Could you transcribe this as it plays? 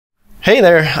Hey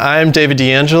there, I'm David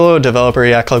D'Angelo, developer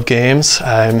at Yacht Club Games.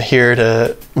 I'm here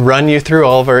to run you through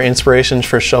all of our inspirations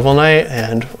for Shovel Knight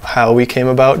and how we came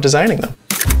about designing them.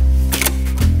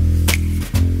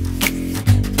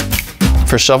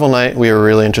 For Shovel Knight, we were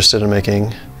really interested in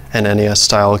making an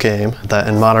NES-style game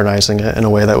and modernizing it in a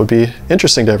way that would be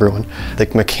interesting to everyone. The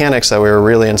mechanics that we were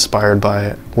really inspired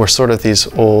by were sort of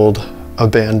these old,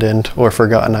 abandoned or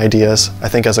forgotten ideas. I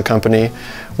think as a company,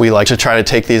 we like to try to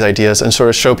take these ideas and sort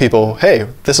of show people, hey,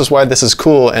 this is why this is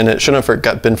cool and it shouldn't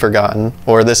have been forgotten,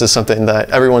 or this is something that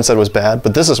everyone said was bad,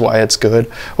 but this is why it's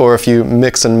good. Or if you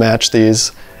mix and match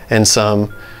these in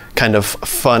some kind of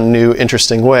fun, new,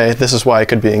 interesting way, this is why it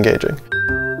could be engaging.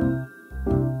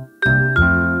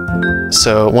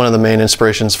 So one of the main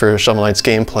inspirations for Shovel Knight's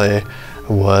gameplay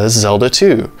was Zelda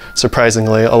II.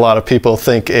 Surprisingly, a lot of people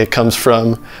think it comes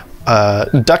from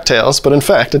DuckTales, but in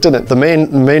fact it didn't. The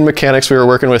main mechanics we were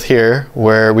working with here,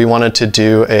 where we wanted to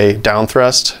do a down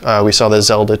thrust. We saw the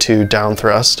Zelda II down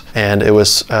thrust, and it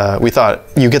was we thought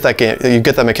you get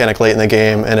that mechanic late in the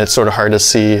game, and it's sort of hard to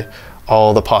see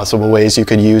all the possible ways you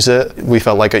could use it. We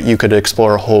felt like you could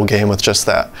explore a whole game with just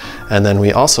that. And then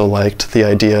we also liked the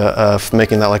idea of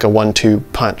making that like a 1-2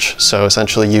 punch. So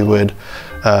essentially you would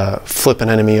flip an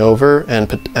enemy over and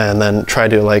then try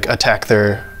to like attack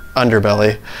their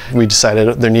underbelly. We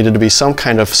decided there needed to be some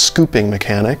kind of scooping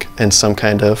mechanic and some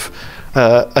kind of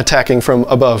attacking from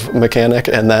above mechanic,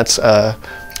 and that's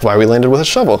why we landed with a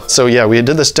shovel. So yeah, we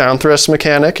did this down thrust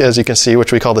mechanic, as you can see,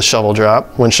 which we call the shovel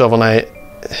drop. When Shovel Knight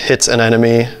hits an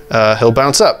enemy, he'll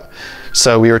bounce up.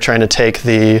 So we were trying to take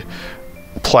the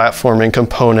platforming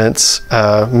components,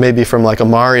 maybe from like a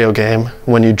Mario game.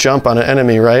 When you jump on an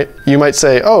enemy, right, you might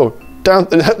say, oh, down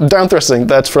thrusting,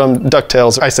 that's from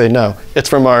DuckTales. I say no, it's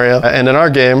from Mario. And in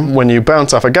our game, when you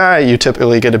bounce off a guy, you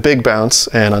typically get a big bounce.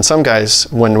 And on some guys,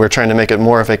 when we're trying to make it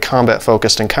more of a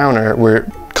combat-focused encounter,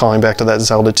 we're calling back to that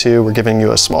Zelda II, we're giving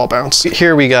you a small bounce.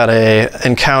 Here we got a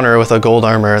encounter with a gold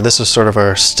armor. This is sort of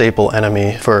our staple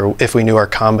enemy for if we knew our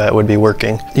combat would be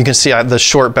working. You can see the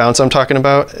short bounce I'm talking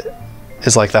about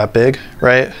is like that big,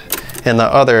 right? In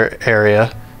the other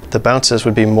area, the bounces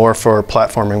would be more for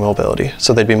platforming mobility,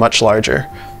 so they'd be much larger.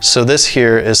 So this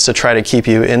here is to try to keep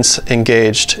you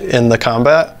engaged in the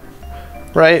combat,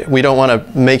 right? We don't want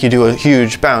to make you do a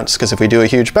huge bounce, because if we do a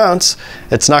huge bounce,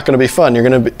 it's not going to be fun.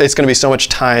 It's going to be so much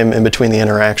time in between the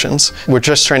interactions. We're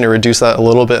just trying to reduce that a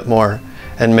little bit more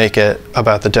and make it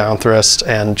about the down thrust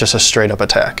and just a straight up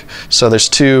attack. So there's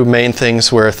two main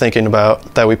things we're thinking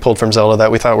about that we pulled from Zelda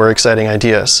that we thought were exciting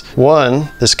ideas. One,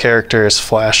 this character is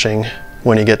flashing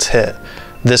when he gets hit.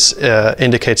 This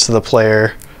indicates to the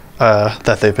player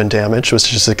that they've been damaged,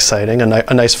 which is exciting, a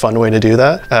nice fun way to do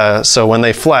that. So when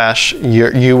they flash,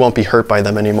 you won't be hurt by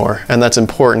them anymore. And that's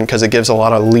important because it gives a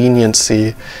lot of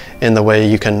leniency in the way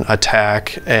you can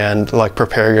attack and like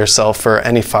prepare yourself for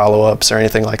any follow-ups or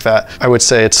anything like that. I would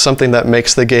say it's something that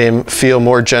makes the game feel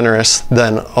more generous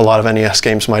than a lot of NES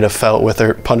games might have felt with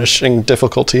their punishing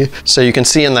difficulty. So you can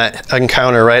see in that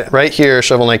encounter, right here,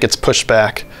 Shovel Knight gets pushed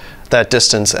back that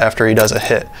distance after he does a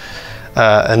hit.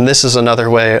 And this is another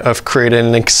way of creating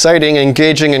an exciting,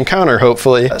 engaging encounter,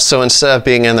 hopefully. So instead of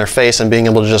being in their face and being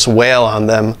able to just wail on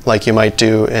them like you might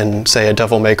do in, say, a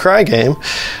Devil May Cry game,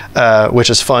 which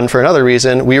is fun for another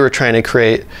reason, we were trying to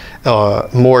create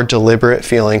more deliberate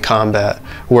feeling combat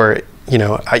where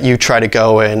you try to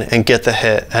go in and get the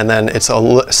hit, and then it's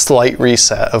a slight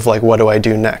reset of like, what do I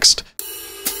do next?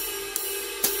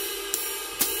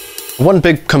 One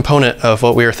big component of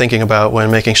what we were thinking about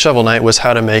when making Shovel Knight was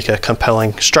how to make a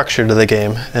compelling structure to the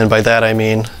game. And by that I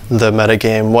mean the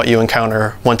metagame, what you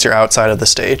encounter once you're outside of the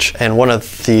stage. And one of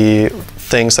the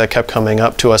things that kept coming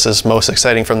up to us as most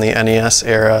exciting from the NES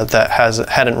era that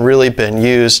hadn't really been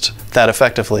used that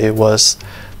effectively was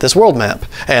this world map.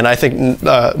 And I think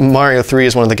Mario 3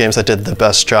 is one of the games that did the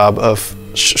best job of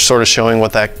sort of showing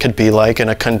what that could be like in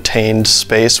a contained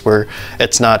space where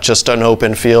it's not just an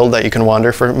open field that you can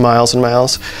wander for miles and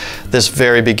miles. This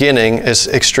very beginning is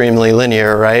extremely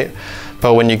linear, right?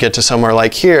 But when you get to somewhere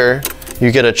like here, you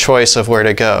get a choice of where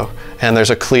to go. And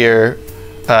there's a clear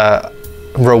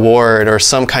reward or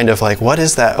some kind of like, what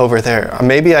is that over there?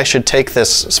 Maybe I should take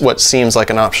this, what seems like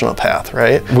an optional path,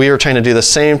 right? We were trying to do the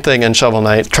same thing in Shovel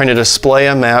Knight, trying to display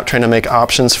a map, trying to make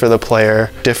options for the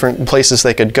player, different places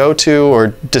they could go to or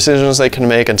decisions they can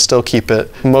make and still keep it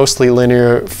mostly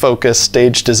linear, focused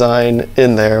stage design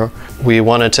in there. We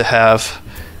wanted to have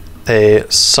a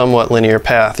somewhat linear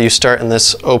path. You start in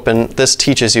this open, this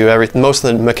teaches you most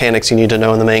of the mechanics you need to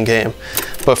know in the main game.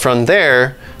 But from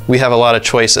there, we have a lot of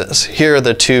choices. Here are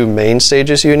the two main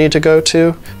stages you need to go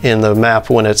to. In the map,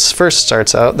 when it first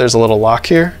starts out, there's a little lock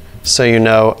here. so you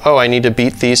know, oh, I need to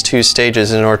beat these 2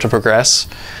 stages in order to progress.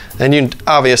 And you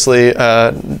obviously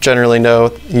generally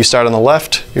know you start on the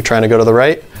left, you're trying to go to the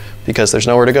right, because there's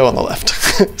nowhere to go on the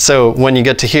left. So when you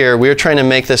get to here, we're trying to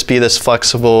make this be this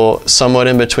flexible, somewhat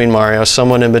in between Mario,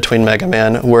 somewhat in between Mega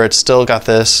Man, where it's still got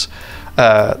this,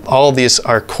 all of these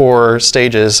are core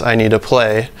stages I need to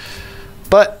play.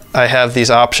 But I have these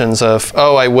options of,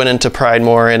 oh, I went into Pride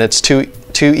more and it's too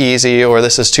easy, or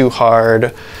this is too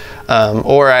hard.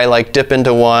 Or I like dip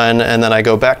into one and then I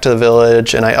go back to the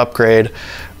village and I upgrade.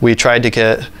 We tried to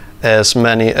get as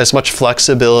much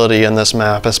flexibility in this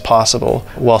map as possible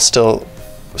while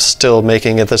still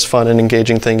making it this fun and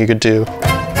engaging thing you could do.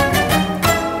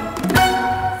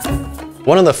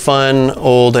 One of the fun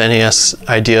old NES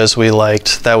ideas we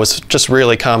liked that was just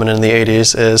really common in the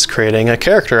 80s is creating a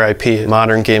character IP.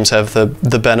 Modern games have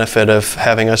the benefit of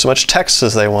having as much text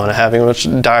as they want, having as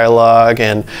much dialogue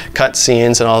and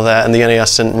cutscenes and all that, and the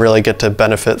NES didn't really get to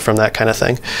benefit from that kind of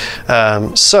thing.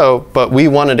 But we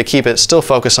wanted to keep it still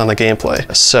focused on the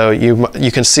gameplay. So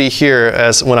you can see here,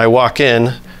 as when I walk in,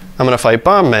 I'm going to fight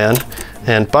Bomb Man,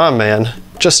 and Bomb Man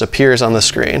just appears on the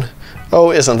screen.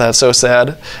 Oh, isn't that so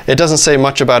sad? It doesn't say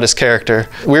much about his character.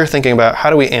 We were thinking about how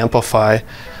do we amplify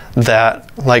that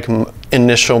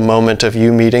initial moment of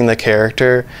you meeting the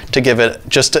character to give it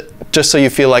just so you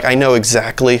feel like I know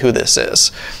exactly who this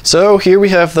is. So here we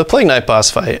have the Plague Knight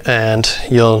boss fight, and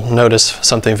you'll notice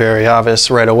something very obvious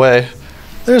right away.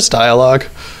 There's dialogue.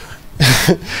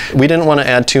 We didn't want to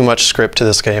add too much script to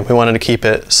this game. We wanted to keep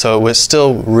it so it was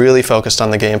still really focused on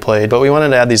the gameplay, but we wanted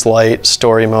to add these light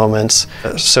story moments.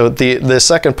 So the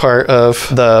second part of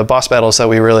the boss battles that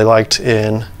we really liked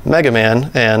in Mega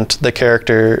Man and the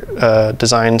character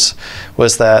designs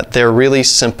was that they're really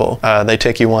simple. They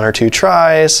take you 1 or 2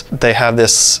 tries. They have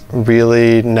this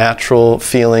really natural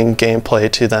feeling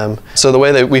gameplay to them. So the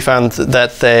way that we found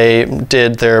that they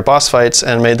did their boss fights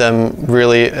and made them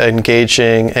really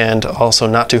engaging and also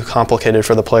not too complicated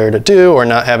for the player to do, or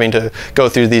not having to go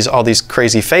through all these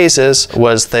crazy phases,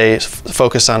 was they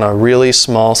focused on a really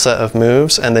small set of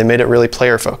moves and they made it really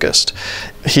player focused.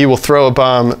 He will throw a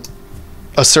bomb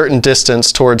a certain distance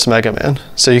towards Mega Man.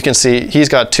 So you can see he's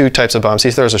got 2 types of bombs.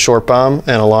 He throws a short bomb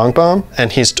and a long bomb,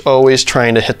 and he's always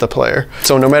trying to hit the player.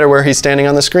 So no matter where he's standing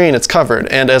on the screen, it's covered.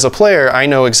 And as a player, I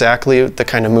know exactly the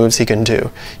kind of moves he can do.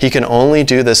 He can only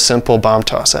do this simple bomb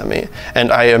toss at me,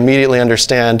 and I immediately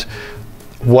understand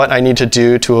what I need to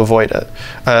do to avoid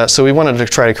it. So we wanted to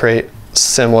try to create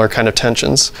similar kind of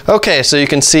tensions. Okay, so you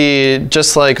can see,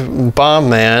 just like Bomb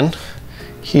Man,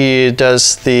 he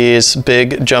does these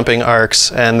big jumping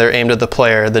arcs and they're aimed at the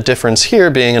player. The difference here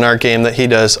being in our game that he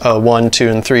does a 1, 2,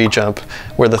 and 3 jump,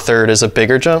 where the third is a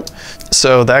bigger jump.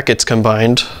 So that gets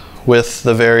combined with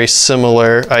the very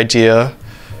similar idea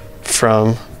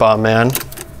from Bomb Man,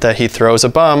 that he throws a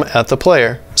bomb at the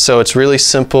player. So it's really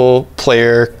simple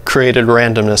player-created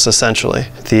randomness, essentially.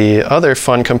 The other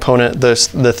fun component,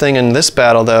 the thing in this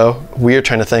battle though, we're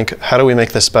trying to think, how do we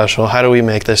make this special? How do we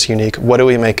make this unique? What do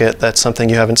we make it that's something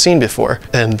you haven't seen before?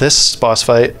 And this boss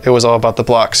fight, it was all about the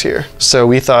blocks here. So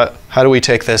we thought, how do we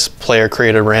take this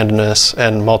player-created randomness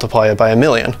and multiply it by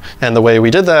 1,000,000? And the way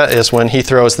we did that is when he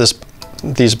throws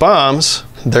these bombs,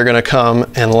 they're gonna come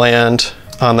and land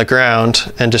on the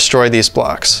ground and destroy these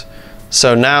blocks.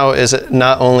 So now is it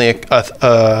not only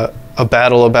a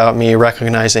battle about me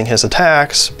recognizing his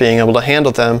attacks, being able to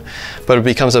handle them, but it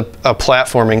becomes a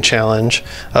platforming challenge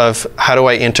of how do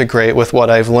I integrate with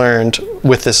what I've learned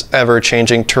with this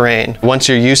ever-changing terrain. Once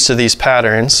you're used to these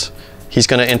patterns, he's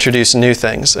going to introduce new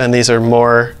things, and these are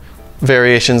more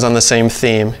variations on the same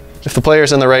theme. If the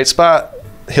player's in the right spot,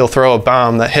 he'll throw a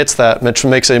bomb that hits that, which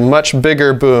makes a much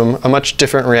bigger boom, a much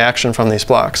different reaction from these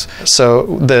blocks.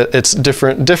 So it's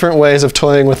different ways of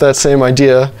toying with that same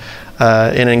idea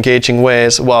in engaging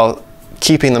ways while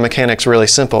keeping the mechanics really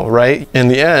simple, right? In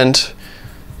the end,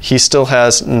 he still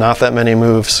has not that many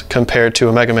moves compared to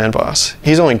a Mega Man boss.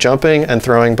 He's only jumping and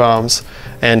throwing bombs,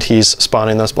 and he's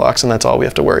spawning those blocks, and that's all we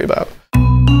have to worry about.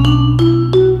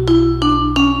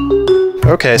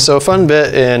 Okay, so a fun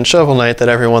bit in Shovel Knight that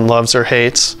everyone loves or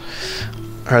hates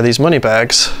are these money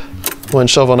bags. When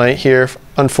Shovel Knight here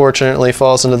unfortunately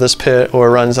falls into this pit or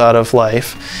runs out of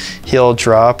life, he'll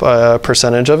drop a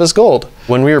percentage of his gold.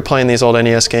 When we were playing these old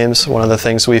NES games, one of the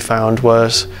things we found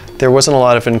was there wasn't a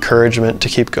lot of encouragement to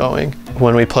keep going.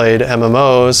 When we played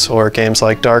MMOs or games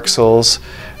like Dark Souls,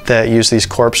 that use these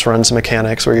corpse runs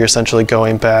mechanics where you're essentially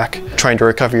going back, trying to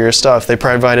recover your stuff. They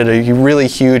provided a really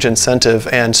huge incentive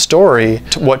and story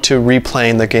to what to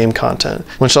replaying the game content.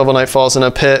 When Shovel Knight falls in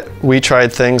a pit, we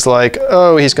tried things like,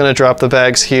 oh, he's going to drop the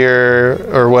bags here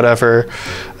or whatever,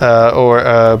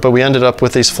 but we ended up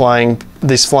with these flying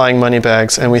money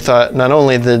bags, and we thought not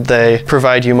only did they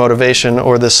provide you motivation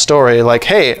or this story like,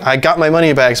 hey, I got my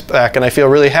money bags back and I feel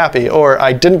really happy, or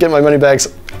I didn't get my money bags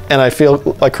and I feel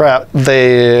like crap.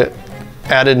 They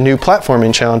added new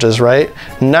platforming challenges, right?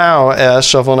 Now, as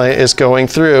Shovel Knight is going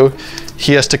through,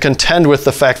 he has to contend with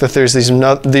the fact that there's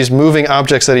these moving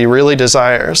objects that he really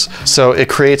desires. So it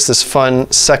creates this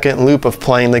fun second loop of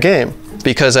playing the game.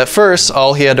 Because at first,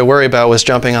 all he had to worry about was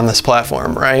jumping on this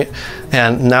platform, right?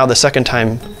 And now the second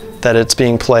time that it's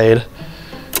being played,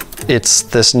 it's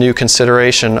this new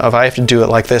consideration of I have to do it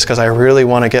like this because I really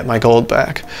want to get my gold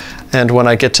back. And when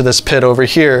I get to this pit over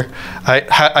here, I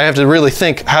have to really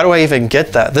think, how do I even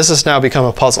get that? This has now become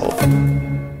a puzzle.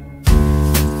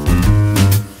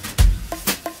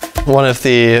 One of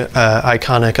the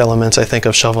iconic elements, I think,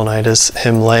 of Shovel Knight is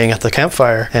him laying at the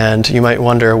campfire, and you might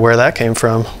wonder where that came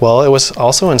from. Well, it was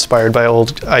also inspired by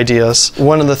old ideas.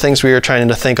 One of the things we were trying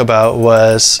to think about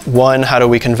was, one, how do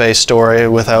we convey story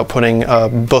without putting a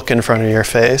book in front of your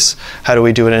face? How do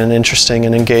we do it in an interesting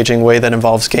and engaging way that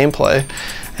involves gameplay?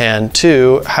 And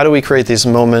two, how do we create these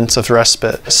moments of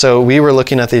respite? So we were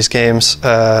looking at these games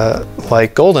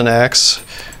like Golden Axe,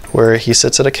 where he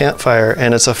sits at a campfire,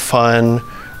 and it's a fun,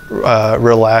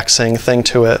 relaxing thing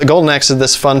to it. Golden Axe did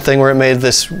this fun thing where it made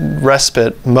this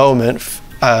respite moment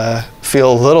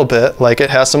feel a little bit like it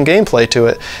has some gameplay to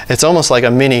it. It's almost like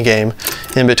a mini game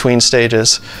in between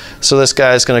stages. So this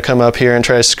guy's going to come up here and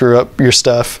try to screw up your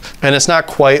stuff, and it's not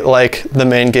quite like the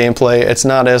main gameplay. It's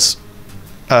not as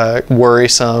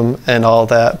worrisome and all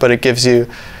that, but it gives you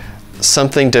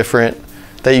something different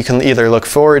that you can either look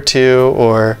forward to,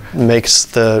 or makes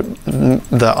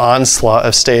the onslaught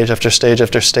of stage after stage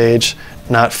after stage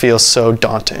not feel so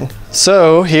daunting.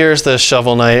 So here's the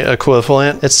Shovel Knight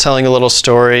equivalent. It's telling a little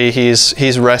story.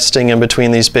 He's resting in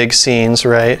between these big scenes,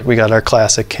 right? We got our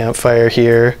classic campfire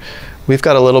here. We've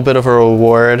got a little bit of a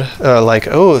reward, like,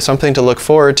 oh, something to look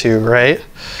forward to, right?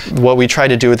 What we tried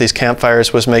to do with these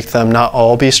campfires was make them not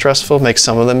all be stressful, make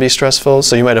some of them be stressful.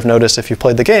 So you might have noticed if you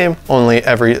played the game, only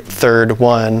every third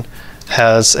one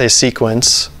has a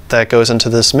sequence that goes into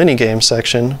this mini game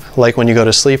section. Like when you go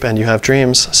to sleep and you have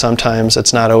dreams, sometimes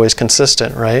it's not always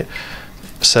consistent, right?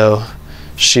 So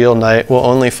Shield Knight will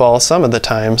only fall some of the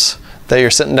times that you're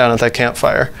sitting down at that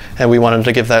campfire, and we wanted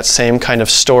to give that same kind of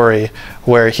story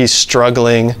where he's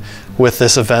struggling with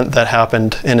this event that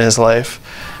happened in his life,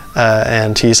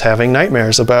 and he's having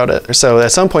nightmares about it. So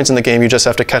at some points in the game you just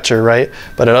have to catch her, right?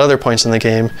 But at other points in the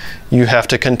game you have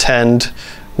to contend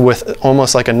with,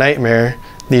 almost like a nightmare,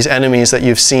 these enemies that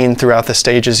you've seen throughout the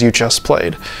stages you just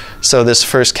played. So this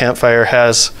first campfire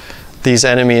has these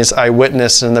enemies I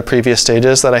witnessed in the previous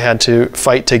stages that I had to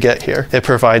fight to get here. It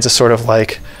provides a sort of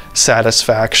like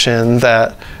satisfaction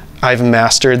that I've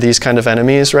mastered these kind of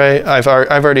enemies, right? I've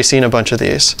already seen a bunch of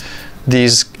these.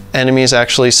 These enemies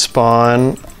actually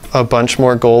spawn a bunch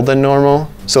more gold than normal,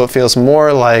 so it feels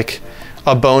more like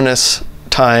a bonus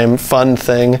time fun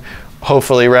thing,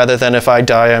 hopefully, rather than if I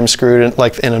die I'm screwed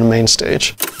like in a main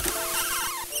stage.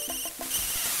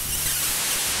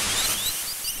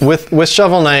 With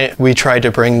Shovel Knight, we tried to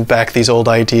bring back these old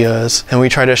ideas, and we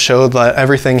try to show that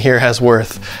everything here has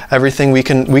worth. Everything we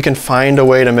can find a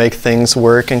way to make things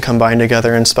work and combine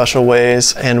together in special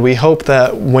ways. And we hope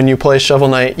that when you play Shovel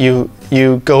Knight, you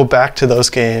go back to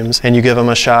those games and you give them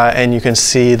a shot, and you can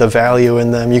see the value in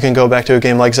them. You can go back to a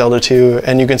game like Zelda II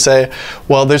and you can say,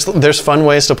 well, there's fun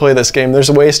ways to play this game.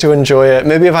 There's ways to enjoy it.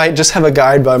 Maybe if I just have a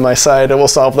guide by my side, it will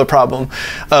solve the problem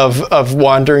of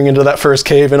wandering into that first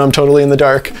cave and I'm totally in the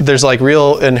dark. There's like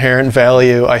real inherent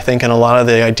value, I think, in a lot of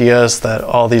the ideas that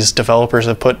all these developers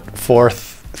have put forth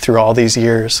through all these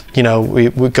years. You know, we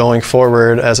going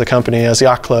forward as a company, as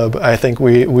Yacht Club, I think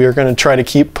we are going to try to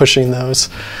keep pushing those,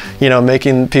 you know,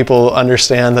 making people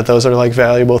understand that those are like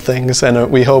valuable things.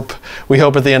 And we hope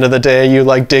at the end of the day you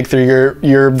like dig through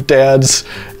your dad's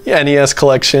NES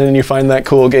collection and you find that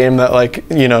cool game that, like,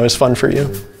 you know, is fun for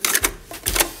you.